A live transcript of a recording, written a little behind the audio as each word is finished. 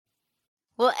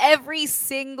Well, every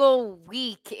single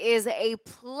week is a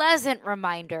pleasant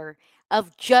reminder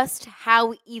of just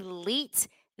how elite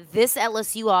this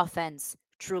LSU offense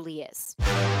truly is.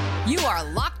 You are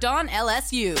Locked On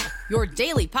LSU, your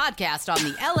daily podcast on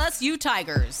the LSU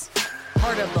Tigers.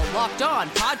 Part of the Locked On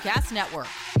Podcast Network.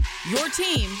 Your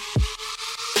team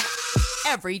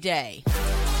every day.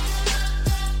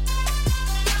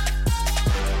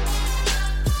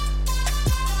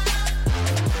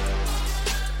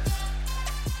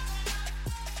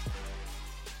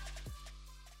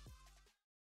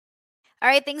 All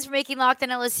right, thanks for making Locked On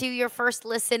LSU your first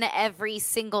listen every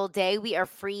single day. We are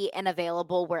free and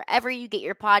available wherever you get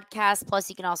your podcasts. Plus,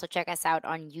 you can also check us out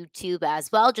on YouTube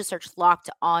as well. Just search Locked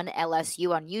On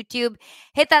LSU on YouTube.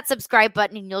 Hit that subscribe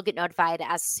button and you'll get notified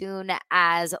as soon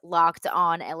as Locked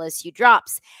On LSU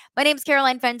drops. My name is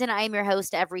Caroline Fenton. I am your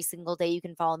host every single day. You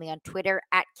can follow me on Twitter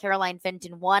at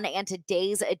CarolineFenton1. And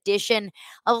today's edition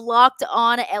of Locked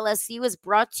On LSU is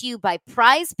brought to you by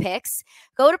Prize Picks.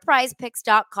 Go to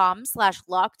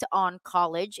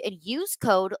prizepicks.com/lockedoncollege and use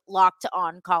code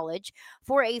LOCKEDONCollege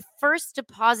for a first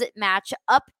deposit match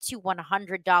up to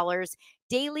 $100.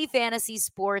 Daily fantasy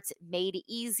sports made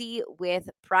easy with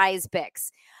Prize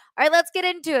Picks. All right, let's get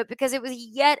into it because it was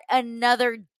yet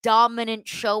another dominant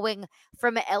showing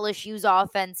from LSU's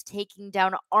offense, taking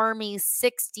down Army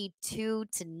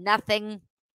 62-0.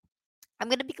 I'm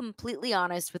going to be completely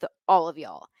honest with all of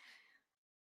y'all.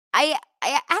 I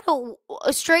had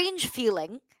a strange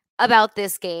feeling about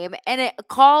this game, and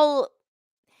call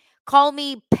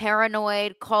me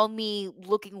paranoid, call me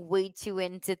looking way too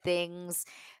into things.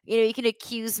 You know, you can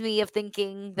accuse me of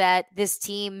thinking that this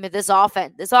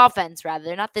offense is a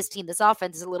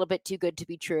little bit too good to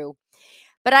be true.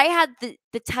 But I had the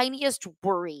tiniest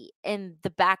worry in the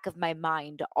back of my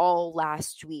mind all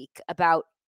last week about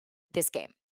this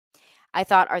game. I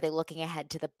thought, are they looking ahead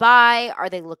to the bye? Are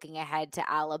they looking ahead to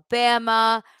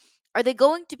Alabama? Are they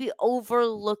going to be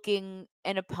overlooking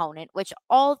an opponent, which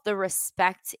all the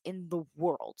respect in the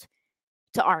world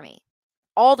to Army,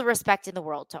 all the respect in the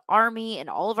world to Army and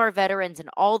all of our veterans and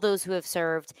all those who have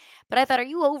served. But I thought, are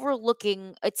you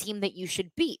overlooking a team that you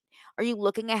should beat? Are you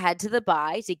looking ahead to the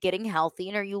bye, to getting healthy?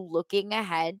 And are you looking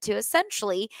ahead to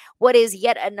essentially what is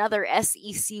yet another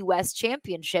SEC West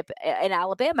championship in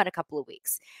Alabama in a couple of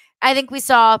weeks? I think we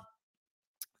saw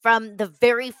from the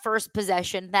very first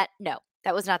possession that no,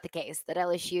 that was not the case, that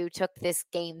LSU took this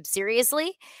game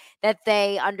seriously, that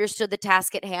they understood the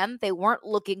task at hand. They weren't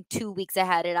looking 2 weeks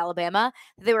ahead at Alabama.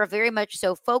 They were very much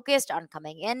so focused on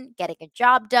coming in, getting a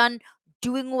job done,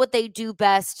 doing what they do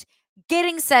best,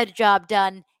 getting said job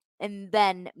done, and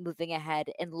then moving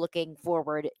ahead and looking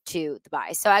forward to the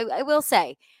bye. So I will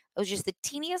say, I was just the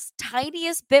tiniest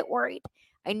bit worried.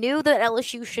 I knew that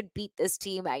LSU should beat this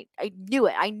team. I knew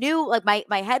it. I knew, like,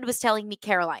 my head was telling me,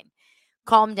 Caroline,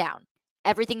 calm down.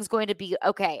 Everything's going to be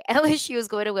okay. LSU is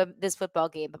going to win this football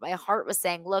game. But my heart was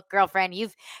saying, look, girlfriend,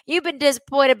 you've been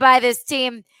disappointed by this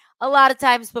team a lot of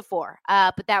times before.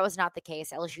 But that was not the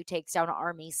case. LSU takes down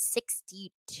Army 62-0.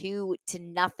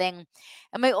 And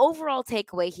my overall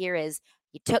takeaway here is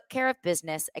you took care of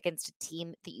business against a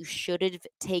team that you should have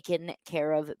taken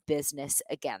care of business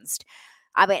against.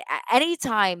 I mean,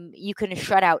 anytime you can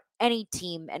shut out any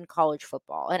team in college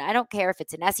football, and I don't care if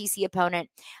it's an SEC opponent,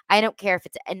 I don't care if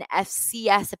it's an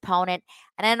FCS opponent,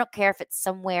 and I don't care if it's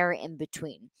somewhere in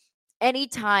between.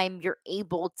 Anytime you're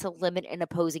able to limit an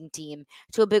opposing team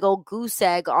to a big old goose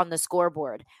egg on the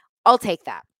scoreboard, I'll take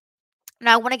that.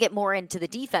 Now, I want to get more into the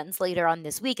defense later on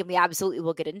this week, and we absolutely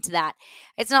will get into that.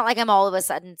 It's not like I'm all of a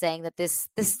sudden saying that this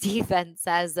defense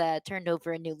has turned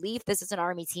over a new leaf. This is an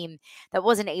Army team that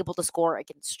wasn't able to score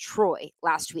against Troy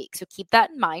last week. So keep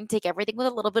that in mind. Take everything with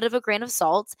a little bit of a grain of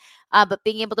salt. But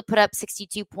being able to put up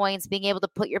 62 points, being able to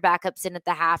put your backups in at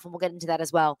the half, and we'll get into that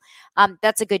as well.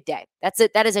 That's a good day.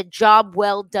 That is a job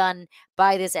well done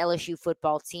by this LSU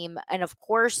football team. And of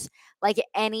course, like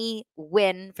any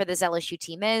win for this LSU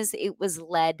team it was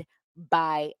led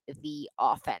by the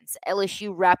offense.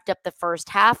 LSU wrapped up the first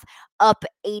half up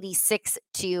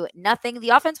 86-0. The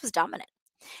offense was dominant.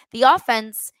 The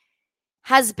offense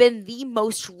has been the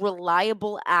most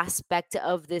reliable aspect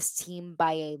of this team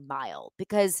by a mile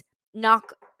because,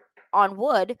 knock on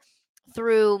wood,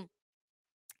 through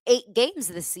 8 games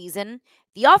this season,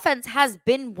 the offense has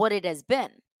been what it has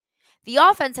been. The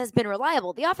offense has been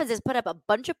reliable. The offense has put up a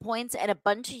bunch of points and a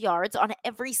bunch of yards on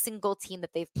every single team that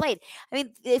they've played. I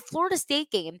mean, the Florida State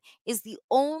game is the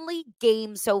only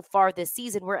game so far this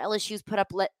season where LSU's put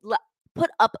up put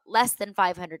up less than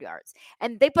 500 yards,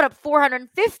 and they put up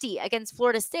 450 against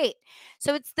Florida State.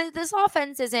 So it's this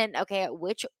offense isn't okay.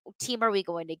 Which team are we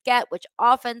going to get? Which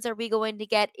offense are we going to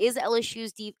get? Is is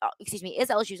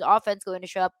LSU's offense going to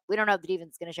show up? We don't know if the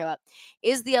defense is going to show up.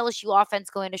 Is the LSU offense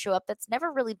going to show up? That's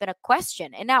never really been a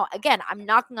question. And now, again, I'm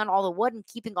knocking on all the wood and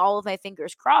keeping all of my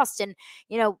fingers crossed, and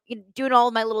doing all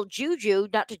of my little juju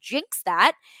not to jinx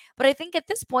that. But I think at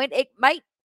this point, it might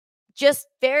just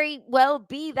very well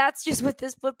be that's just what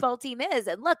this football team is.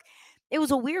 And look, it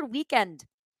was a weird weekend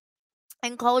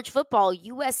in college football.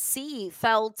 USC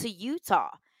fell to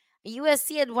Utah.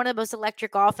 USC had one of the most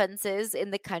electric offenses in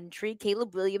the country.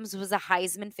 Caleb Williams was a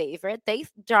Heisman favorite. They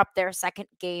dropped their second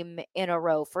game in a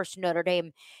row, first to Notre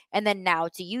Dame and then now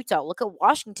to Utah. Look at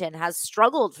Washington has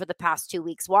struggled for the past 2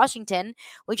 weeks. Washington,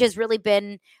 which has really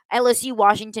been LSU,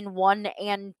 Washington 1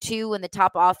 and 2 in the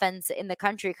top offense in the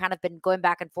country, kind of been going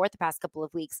back and forth the past couple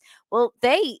of weeks. Well,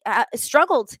 they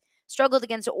struggled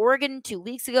against Oregon 2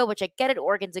 weeks ago, which I get it.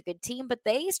 Oregon's a good team, but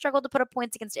they struggled to put up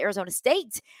points against Arizona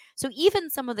State. So even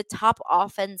some of the top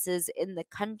offenses in the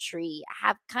country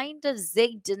have kind of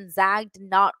zigged and zagged,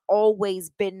 not always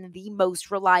been the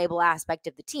most reliable aspect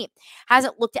of the team.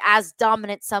 Hasn't looked as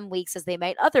dominant some weeks as they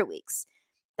might other weeks.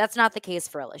 That's not the case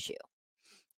for LSU.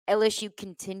 LSU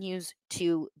continues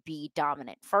to be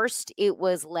dominant. First, it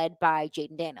was led by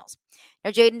Jayden Daniels.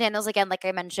 Now, Jayden Daniels, again, like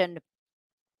I mentioned,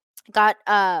 got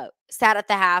sat at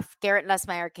the half. Garrett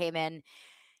Nussmeier came in.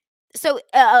 So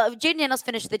Jayden Daniels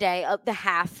finished the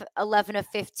half, 11 of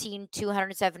 15,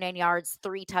 279 yards,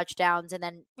 3 touchdowns, and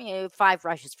then 5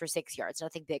 rushes for 6 yards.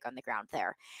 Nothing big on the ground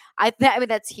there. I mean,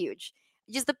 that's huge.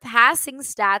 Just the passing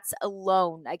stats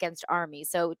alone against Army.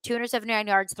 So 279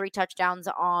 yards, 3 touchdowns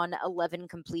on 11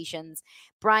 completions.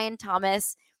 Brian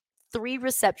Thomas, 3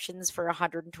 receptions for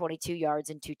 122 yards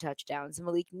and 2 touchdowns.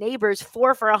 Malik Neighbors,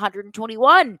 4 for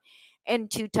 121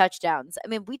 and 2 touchdowns. I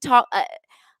mean, we talk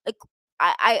like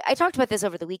I talked about this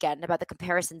over the weekend about the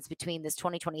comparisons between this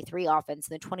 2023 offense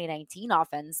and the 2019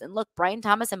 offense. And look, Brian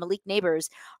Thomas and Malik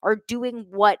Neighbors are doing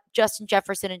what Justin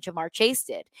Jefferson and Jamar Chase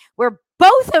did, where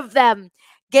both of them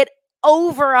get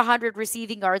over 100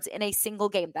 receiving yards in a single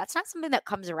game. That's not something that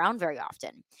comes around very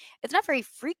often. It's not very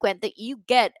frequent that you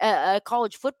get a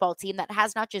college football team that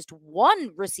has not just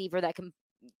one receiver that can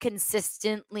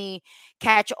consistently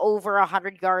catch over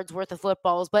 100 yards worth of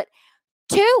footballs, but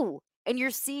 2. And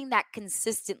you're seeing that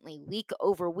consistently week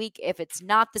over week. If it's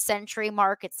not the century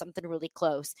mark, it's something really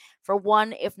close for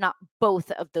one, if not both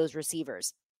of those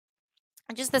receivers.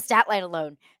 And just the stat line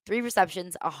alone, 3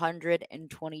 receptions,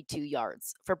 122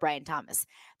 yards for Brian Thomas.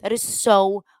 That is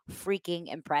so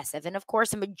freaking impressive. And of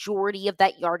course, a majority of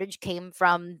that yardage came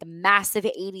from the massive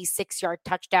 86-yard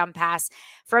touchdown pass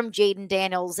from Jayden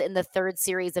Daniels in the 3rd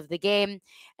series of the game.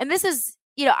 And this is,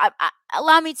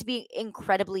 allow me to be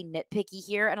incredibly nitpicky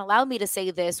here and allow me to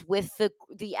say this with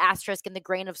the asterisk and the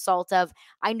grain of salt of,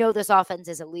 I know this offense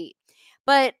is elite.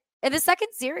 But in the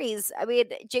 2nd series, I mean,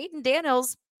 Jayden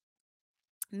Daniels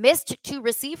missed 2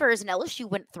 receivers and LSU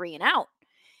went 3 and out.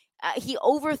 He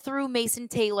overthrew Mason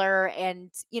Taylor, and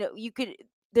you could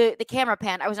the camera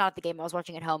pan. I was not at the game; I was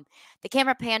watching at home. The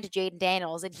camera panned to Jayden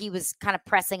Daniels, and he was kind of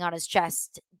pressing on his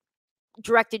chest,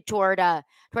 directed toward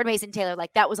Mason Taylor,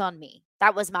 like that was on me.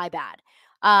 That was my bad.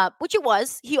 Which it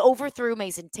was. He overthrew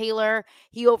Mason Taylor.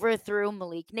 He overthrew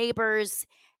Malik Neighbors.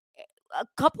 A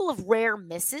couple of rare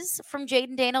misses from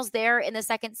Jayden Daniels there in the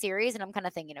 2nd series. And I'm kind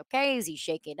of thinking, okay, is he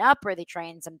shaking up? Are they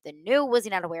trying something new? Was he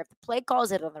not aware of the play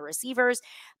calls? Is it on the receivers?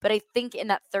 But I think in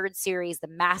that 3rd series, the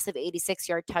massive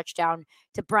 86-yard touchdown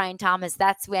to Brian Thomas,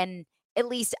 that's when at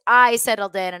least I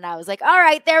settled in and I was like, all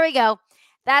right, there we go.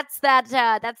 That's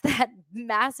that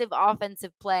massive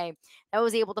offensive play that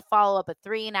was able to follow up a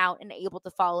 3 and out and able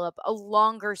to follow up a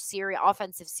longer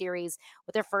offensive series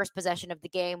with their first possession of the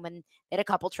game when they had a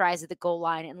couple tries at the goal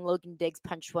line and Logan Diggs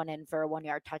punched one in for a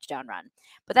 1-yard touchdown run.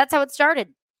 But that's how it started.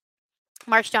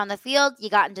 Marched down the field,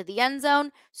 you got into the end zone,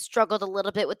 struggled a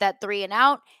little bit with that 3 and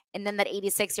out, and then that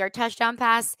 86-yard touchdown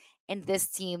pass, and this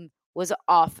team was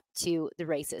off to the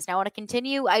races. Now I want to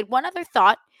continue. I had one other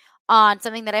thought on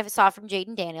something that I saw from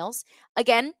Jayden Daniels.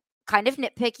 Again, kind of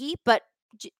nitpicky, but,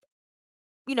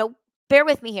 bear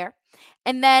with me here.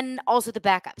 And then also the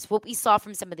backups, what we saw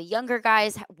from some of the younger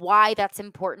guys, why that's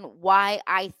important, why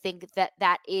I think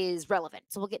that is relevant.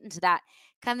 So we'll get into that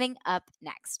coming up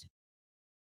next.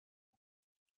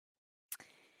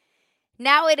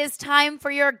 Now it is time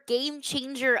for your game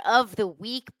changer of the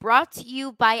week, brought to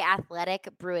you by Athletic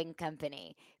Brewing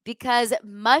Company. Because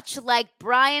much like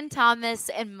Brian Thomas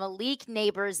and Malik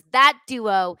Neighbors, that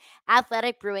duo,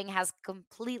 Athletic Brewing has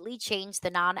completely changed the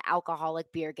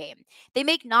non-alcoholic beer game. They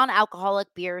make non-alcoholic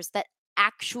beers that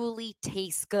actually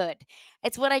taste good.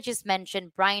 It's what I just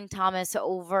mentioned. Brian Thomas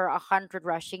over 100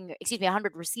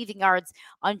 receiving yards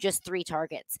on just 3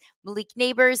 targets. Malik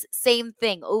Neighbors, same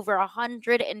thing, over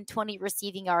 120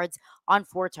 receiving yards on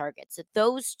 4 targets. So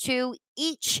those two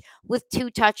each with 2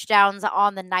 touchdowns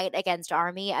on the night against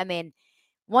Army. I mean,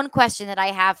 one question that I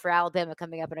have for Alabama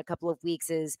coming up in a couple of weeks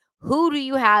is who do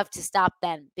you have to stop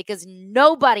them? Because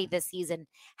nobody this season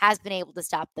has been able to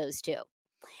stop those two.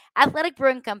 Athletic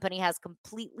Brewing Company has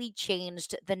completely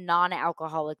changed the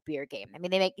non-alcoholic beer game. I mean,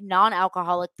 they make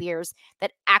non-alcoholic beers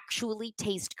that actually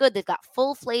taste good. They've got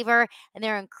full flavor and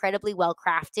they're incredibly well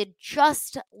crafted,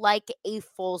 just like a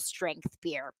full strength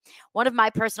beer. One of my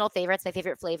personal favorites, my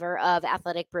favorite flavor of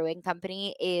Athletic Brewing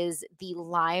Company is the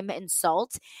lime and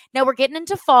salt. Now we're getting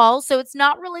into fall, so it's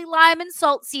not really lime and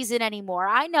salt season anymore.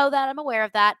 I know that. I'm aware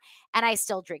of that. And I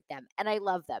still drink them and I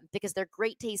love them because they're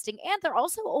great tasting and they're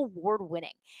also award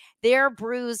winning. Their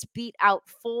brews beat out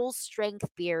full strength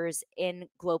beers in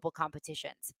global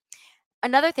competitions.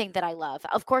 Another thing that I love,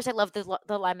 of course, I love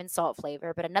the lime and salt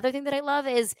flavor, but another thing that I love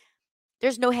is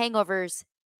there's no hangovers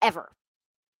ever.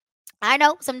 I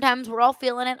know sometimes we're all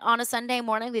feeling it on a Sunday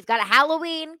morning. We've got a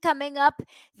Halloween coming up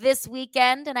this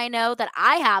weekend, and I know that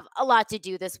I have a lot to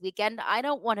do this weekend. I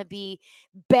don't want to be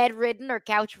bedridden or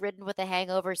couch ridden with a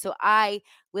hangover, so I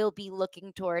will be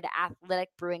looking toward Athletic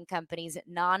Brewing Company's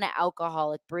non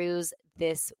alcoholic brews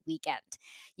this weekend.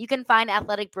 You can find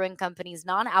Athletic Brewing Company's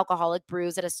non alcoholic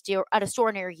brews at a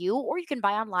store near you, or you can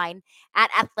buy online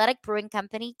at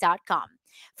athleticbrewingcompany.com.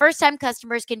 First time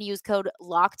customers can use code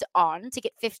locked on to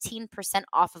get 15%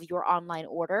 off of your online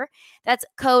order. That's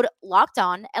code locked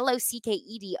on,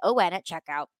 LOCKEDON at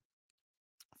checkout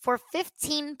for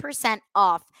 15%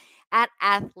 off at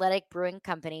Athletic Brewing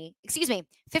Company. 15%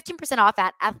 off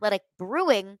at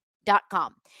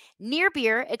athleticbrewing.com. Near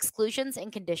beer, exclusions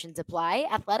and conditions apply.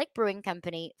 Athletic Brewing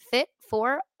Company, fit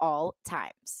for all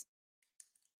times.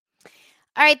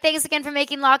 All right, thanks again for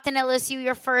making Locked on LSU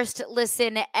your first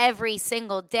listen every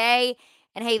single day.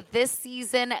 And hey, this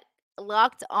season,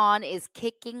 Locked On is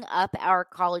kicking up our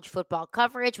college football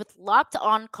coverage with Locked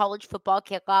On College Football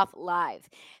Kickoff Live.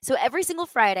 So every single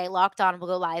Friday, Locked On will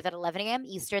go live at 11 a.m.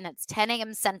 Eastern. That's 10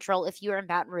 a.m. Central if you're in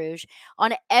Baton Rouge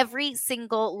on every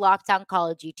single Locked On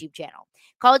College YouTube channel.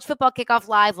 College Football Kickoff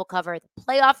Live will cover the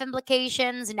playoff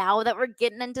implications. Now that we're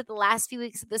getting into the last few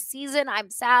weeks of the season, I'm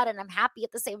sad and I'm happy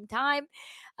at the same time.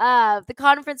 The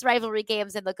conference rivalry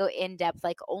games, and they'll go in depth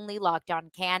like only Locked On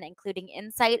can, including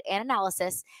insight and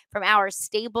analysis from our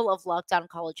stable of Locked On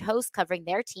College hosts covering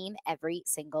their team every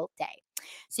single day.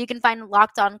 So you can find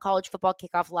Locked On College Football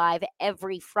Kickoff Live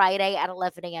every Friday at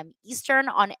 11 a.m. Eastern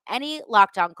on any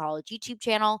Locked On College YouTube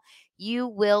channel. You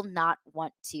will not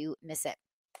want to miss it.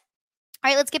 All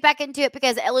right, let's get back into it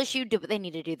because LSU did what they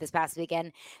needed to do this past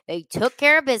weekend. They took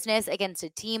care of business against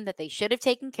a team that they should have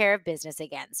taken care of business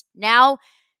against. Now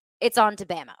it's on to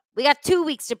Bama. We got 2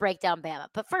 weeks to break down Bama.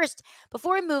 But first,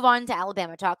 before we move on to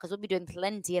Alabama talk, because we'll be doing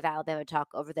plenty of Alabama talk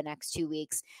over the next 2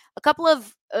 weeks, a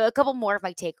couple more of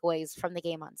my takeaways from the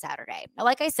game on Saturday. Now,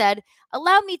 like I said,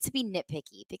 allow me to be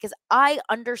nitpicky because I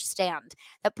understand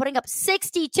that putting up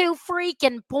 62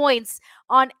 freaking points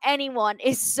on anyone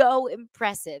is so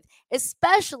impressive,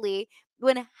 especially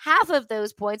when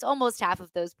almost half of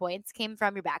those points came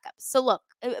from your backups. So look,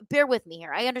 bear with me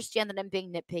here. I understand that I'm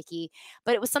being nitpicky,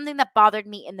 but it was something that bothered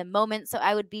me in the moment, so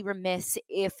I would be remiss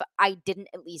if I didn't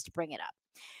at least bring it up.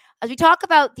 As we talk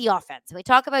about the offense, and we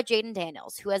talk about Jayden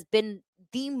Daniels, who has been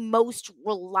the most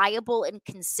reliable and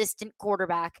consistent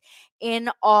quarterback in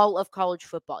all of college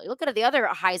football. You look at the other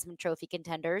Heisman Trophy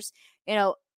contenders,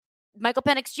 Michael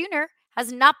Penix Jr.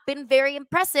 has not been very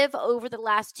impressive over the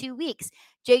last 2 weeks.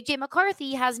 J.J.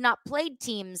 McCarthy has not played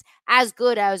teams as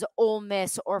good as Ole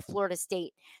Miss or Florida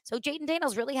State. So Jayden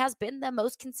Daniels really has been the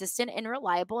most consistent and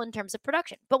reliable in terms of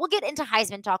production. But we'll get into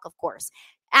Heisman talk, of course.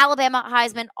 Alabama,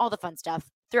 Heisman, all the fun stuff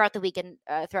throughout the weekend,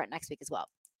 throughout next week as well.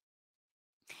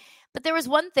 But there was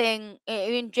one thing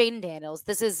in Jayden Daniels.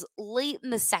 This is late in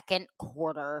the second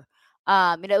quarter.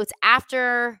 It's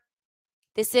after...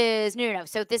 This is no.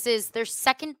 So this is their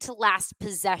second to last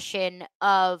possession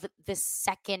of the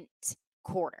second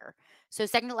quarter. So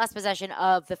second to last possession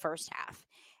of the first half.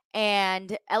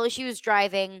 And LSU is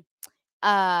driving.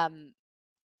 And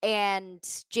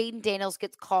Jayden Daniels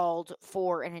gets called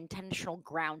for an intentional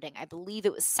grounding. I believe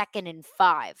it was 2nd and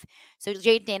 5. So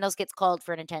Jayden Daniels gets called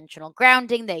for an intentional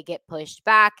grounding. They get pushed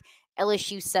back.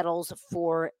 LSU settles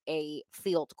for a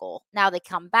field goal. Now they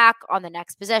come back on the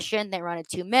next possession. They run a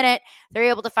 2-minute. They're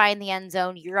able to find the end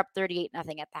zone. You're up 38-0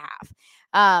 at the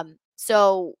half.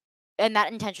 So in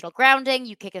that intentional grounding,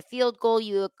 you kick a field goal,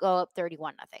 you go up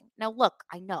 31-0. Now look,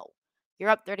 I know You're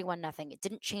up 31-0. It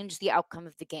didn't change the outcome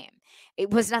of the game.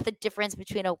 It was not the difference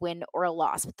between a win or a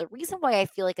loss. But the reason why I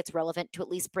feel like it's relevant to at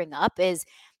least bring up is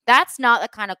that's not the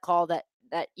kind of call that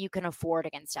you can afford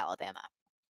against Alabama.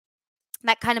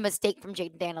 That kind of mistake from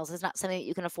Jayden Daniels is not something that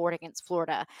you can afford against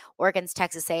Florida or against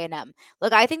Texas A&M.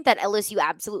 Look, I think that LSU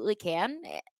absolutely can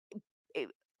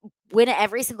win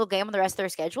every single game on the rest of their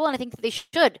schedule, and I think that they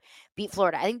should beat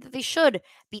Florida. I think that they should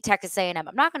beat Texas A&M.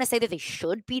 I'm not going to say that they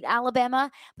should beat Alabama,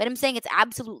 but I'm saying it's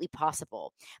absolutely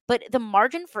possible. But the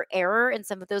margin for error in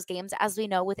some of those games, as we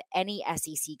know with any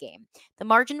SEC game, the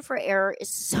margin for error is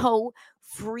so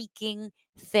freaking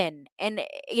thin. And,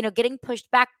 getting pushed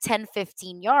back 10,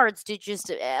 15 yards to just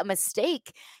a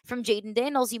mistake from Jayden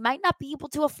Daniels, you might not be able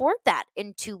to afford that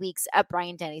in 2 weeks at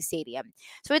Bryant-Denny Stadium.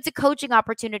 So it's a coaching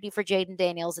opportunity for Jayden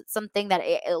Daniels. It's something that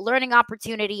a learning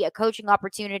opportunity, a coaching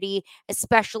opportunity,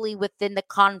 especially within the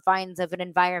confines of an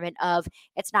environment of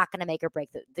it's not going to make or break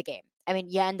the game. I mean,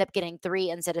 you end up getting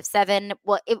 3 instead of 7.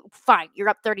 Well, fine. You're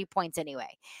up 30 points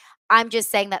anyway. I'm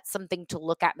just saying that's something to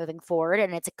look at moving forward,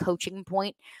 and it's a coaching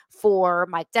point for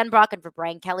Mike Denbrock and for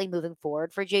Brian Kelly moving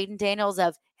forward for Jayden Daniels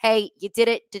of, hey, you did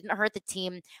it, didn't hurt the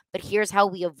team, but here's how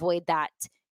we avoid that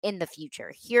in the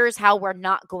future. Here's how we're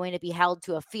not going to be held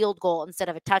to a field goal instead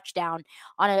of a touchdown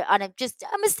on a just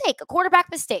a mistake, a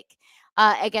quarterback mistake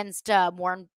against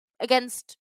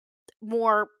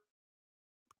more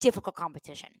difficult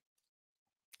competition.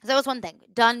 So that was one thing.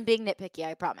 Done being nitpicky,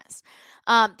 I promise.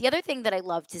 The other thing that I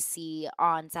love to see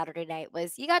on Saturday night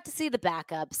was you got to see the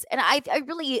backups. And I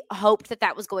really hoped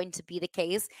that was going to be the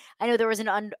case. I know there was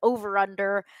an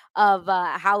over-under of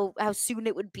how soon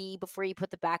it would be before you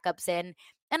put the backups in.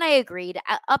 And I agreed.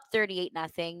 Up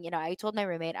 38-0. I told my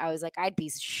roommate, I was like, I'd be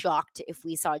shocked if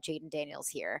we saw Jayden Daniels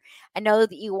here. I know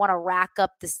that you want to rack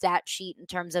up the stat sheet in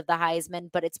terms of the Heisman,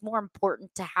 but it's more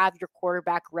important to have your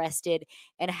quarterback rested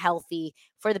and healthy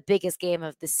for the biggest game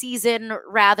of the season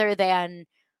rather than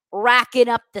racking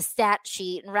up the stat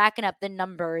sheet and racking up the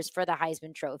numbers for the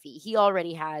Heisman Trophy. He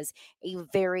already has a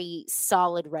very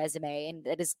solid resume, and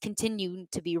that is continuing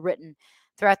to be written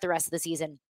throughout the rest of the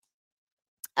season.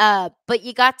 But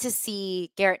you got to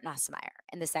see Garrett Nussmeier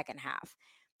in the second half.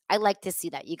 I like to see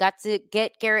that. You got to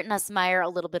get Garrett Nussmeier a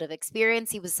little bit of experience.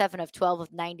 He was 7 of 12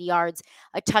 with 90 yards,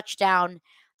 a touchdown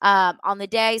on the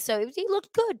day. So he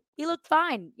looked good. He looked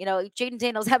fine. Jayden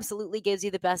Daniels absolutely gives you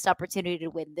the best opportunity to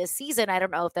win this season. I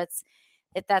don't know if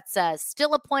that's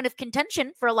still a point of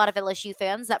contention for a lot of LSU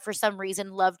fans that for some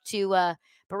reason love to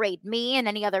berate me and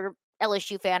any other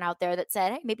LSU fan out there that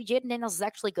said, hey, maybe Jayden Daniels is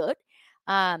actually good.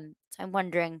 So I'm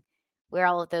wondering where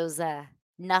all of those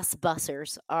Nuss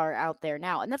bussers are out there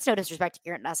now. And that's no disrespect to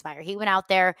Garrett Nussmeier. He went out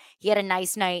there. He had a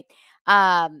nice night.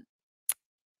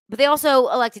 But they also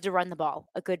elected to run the ball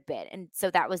a good bit. And so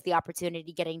that was the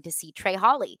opportunity getting to see Trey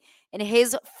Holly in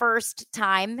his first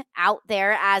time out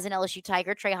there as an LSU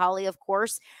Tiger. Trey Holly, of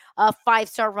course, a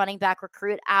 5-star running back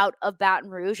recruit out of Baton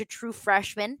Rouge, a true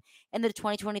freshman in the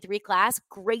 2023 class.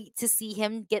 Great to see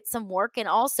him get some work and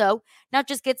also not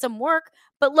just get some work,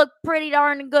 but look pretty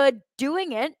darn good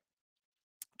doing it.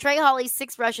 Trey Holly,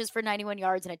 6 rushes for 91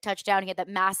 yards and a touchdown. He had that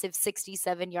massive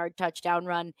 67-yard touchdown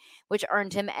run, which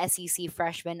earned him SEC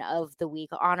Freshman of the Week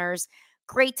honors.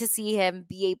 Great to see him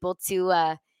be able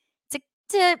to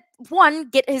one,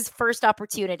 get his first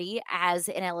opportunity as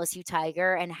an LSU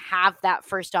Tiger and have that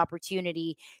first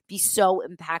opportunity be so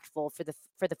impactful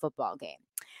for the football game.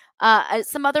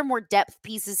 Some other more depth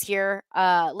pieces here.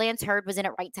 Lance Hurd was in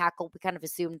at right tackle. We kind of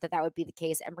assumed that would be the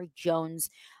case. Emory Jones,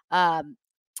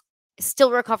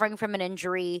 still recovering from an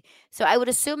injury. So I would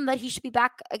assume that he should be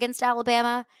back against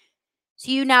Alabama. So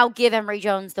you now give Emory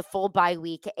Jones the full bye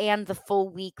week and the full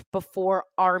week before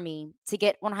Army to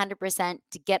get 100%,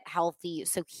 to get healthy.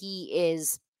 So he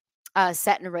is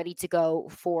set and ready to go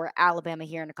for Alabama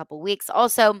here in a couple weeks.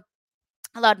 Also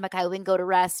allowed Mekhi Wingo to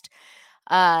rest.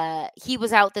 He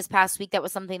was out this past week. That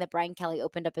was something that Brian Kelly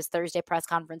opened up his Thursday press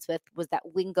conference with, was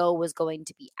that Wingo was going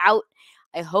to be out.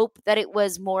 I hope that it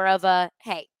was more of a,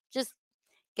 hey, just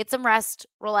get some rest,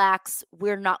 relax.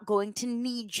 We're not going to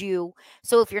need you.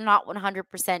 So if you're not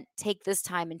 100%, take this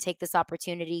time and take this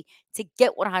opportunity to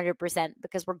get 100%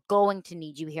 because we're going to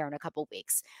need you here in a couple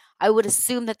weeks. I would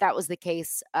assume that was the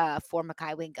case for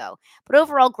Mekhi Wingo. But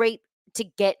overall, great to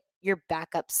get your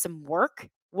backups some work,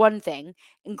 one thing,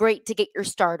 and great to get your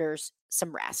starters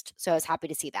some rest. So I was happy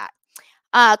to see that.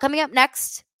 Coming up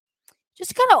next,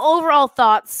 just kind of overall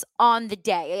thoughts on the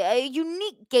day. A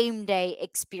unique game day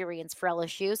experience for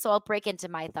LSU. So I'll break into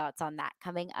my thoughts on that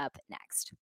coming up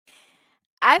next.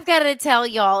 I've got to tell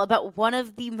y'all about one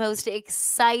of the most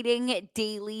exciting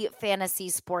daily fantasy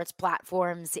sports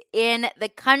platforms in the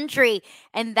country,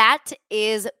 and that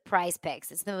is Prize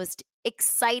Picks. It's the most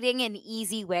exciting and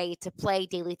easy way to play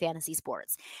daily fantasy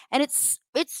sports. And it's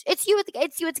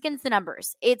against the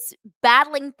numbers. It's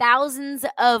battling thousands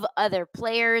of other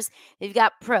players. You've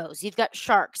got pros, you've got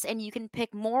sharks, and you can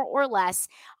pick more or less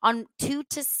on 2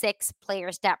 to 6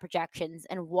 player stat projections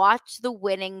and watch the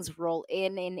winnings roll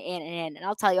in and in and in. And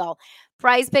I'll tell y'all,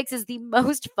 Prize Picks is the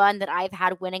most fun that I've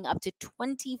had, winning up to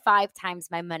 25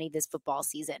 times my money this football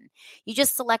season. You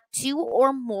just select 2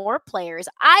 or more players.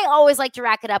 I always like to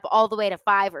rack it up all the way to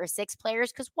 5 or 6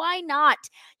 players, because why not?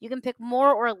 You can pick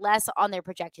more or less on their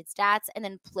projected stats and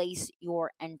then place your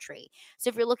entry.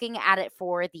 So if you're looking at it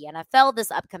for the NFL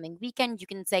this upcoming weekend, you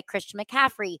can say Christian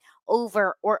McCaffrey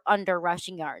over or under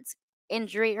rushing yards.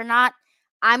 Injury or not,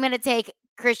 I'm going to take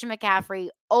Christian McCaffrey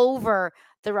over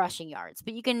the rushing yards.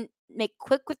 But you can make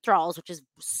quick withdrawals, which is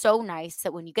so nice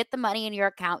that when you get the money in your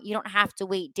account, you don't have to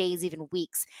wait days, even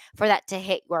weeks, for that to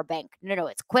hit your bank. No,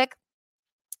 it's quick.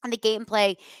 And the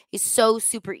gameplay is so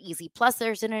super easy. Plus,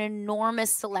 there's an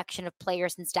enormous selection of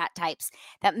players and stat types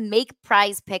that make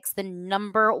Prize Picks the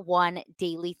 #1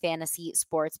 daily fantasy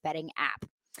sports betting app.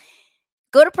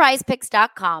 Go to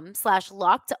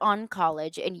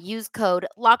prizepicks.com/lockedoncollege and use code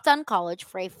lockedoncollege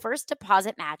for a first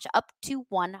deposit match up to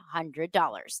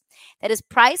 $100. That is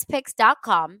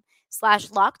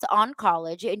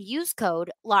prizepicks.com/lockedoncollege and use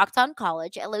code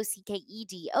lockedoncollege,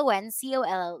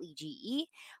 LOCKEDONCOLLEGE,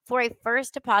 for a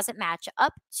first deposit match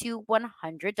up to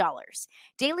 $100.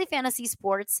 Daily fantasy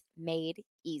sports made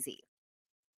easy.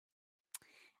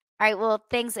 All right, well,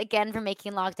 thanks again for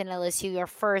making Locked On LSU your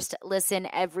first listen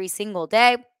every single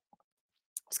day.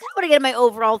 Just kind of want to get my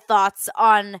overall thoughts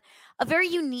on a very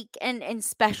unique and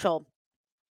special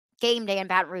game day in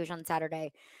Baton Rouge on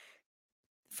Saturday.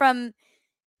 From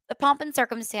the pomp and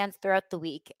circumstance throughout the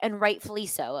week, and rightfully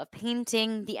so, of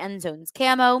painting the end zones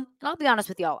camo. And I'll be honest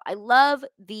with y'all, I love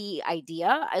the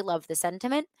idea. I love the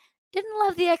sentiment. Didn't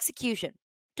love the execution.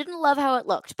 Didn't love how it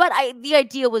looked, but the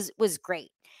idea was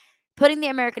great. Putting the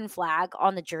American flag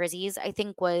on the jerseys, I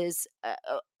think, was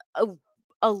a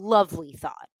lovely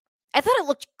thought. I thought it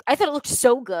looked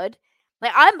so good.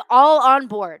 Like, I'm all on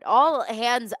board, all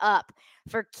hands up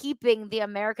for keeping the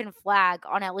American flag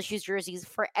on LSU's jerseys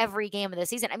for every game of the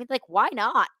season. I mean, like, why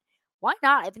not? Why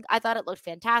not? I thought it looked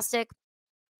fantastic.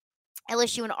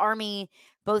 LSU and Army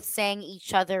both sang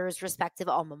each other's respective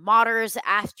alma maters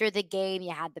after the game.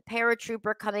 You had the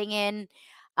paratrooper coming in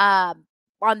on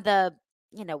the,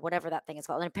 whatever that thing is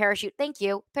called, in a parachute. Thank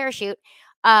you, parachute.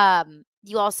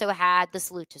 You also had the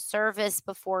salute to service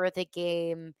before the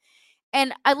game.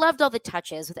 And I loved all the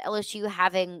touches with LSU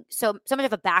having so much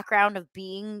of a background of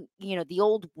being, the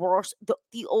old war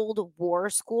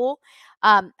school.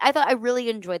 I thought I really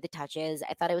enjoyed the touches.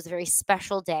 I thought it was a very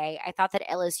special day. I thought that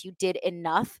LSU did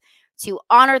enough to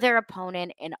honor their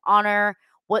opponent and honor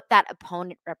what that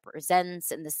opponent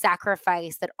represents and the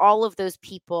sacrifice that all of those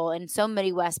people and so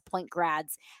many West Point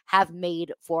grads have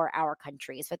made for our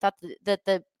country. So I thought that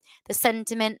the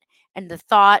sentiment and the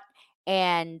thought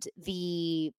and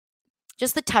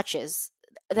just the touches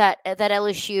that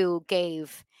LSU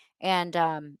gave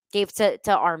and gave to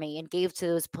Army and gave to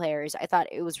those players, I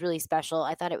thought it was really special.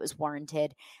 I thought it was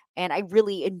warranted, and I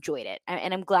really enjoyed it.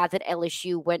 And I'm glad that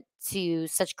LSU went to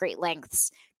such great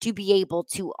lengths to be able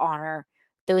to honor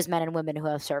those men and women who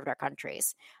have served our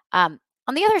countries. On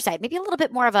the other side, maybe a little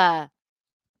bit more of a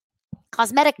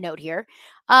cosmetic note here.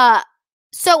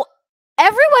 So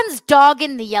everyone's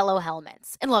dogging the yellow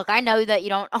helmets. And look, I know that you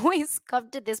don't always come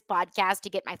to this podcast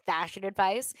to get my fashion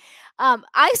advice.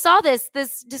 I saw this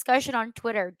discussion on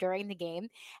Twitter during the game.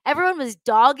 Everyone was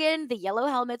dogging the yellow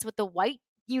helmets with the white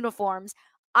uniforms.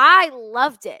 I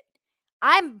loved it.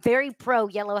 I'm very pro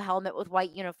yellow helmet with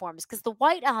white uniforms, because the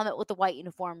white helmet with the white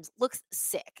uniforms looks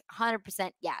sick. 100%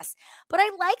 yes. But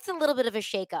I liked a little bit of a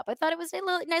shakeup. I thought it was a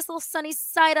nice little sunny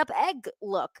side up egg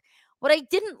look. What I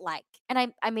didn't like,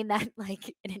 and I mean that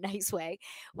like in a nice way,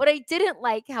 what I didn't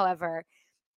like, however,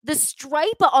 the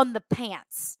stripe on the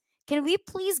pants. Can we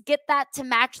please get that to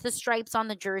match the stripes on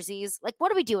the jerseys? Like,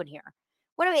 what are we doing here?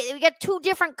 We got 2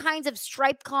 different kinds of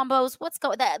stripe combos. What's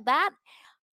going that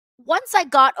once I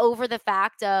got over the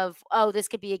fact of, oh, this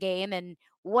could be a game, and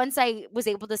once I was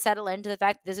able to settle into the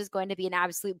fact that this is going to be an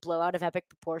absolute blowout of epic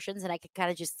proportions, and I could kind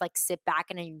of just like sit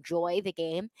back and enjoy the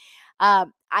game,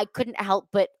 I couldn't help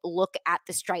but look at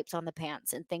the stripes on the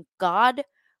pants and think, God,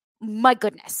 my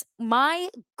goodness,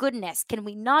 can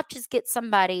we not just get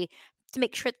somebody to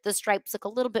make sure that the stripes look a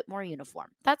little bit more uniform?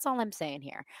 That's all I'm saying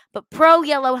here. But pro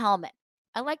yellow helmet.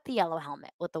 I like the yellow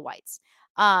helmet with the whites.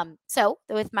 So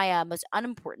with my most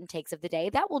unimportant takes of the day,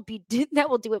 that will be that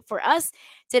will do it for us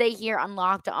today here on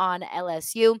Locked On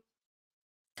LSU.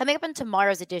 Coming up in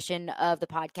tomorrow's edition of the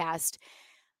podcast,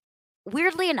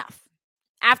 weirdly enough,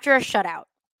 after a shutout,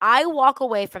 I walk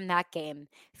away from that game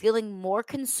feeling more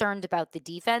concerned about the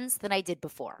defense than I did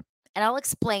before. And I'll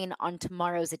explain on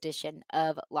tomorrow's edition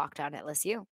of Locked On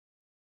LSU.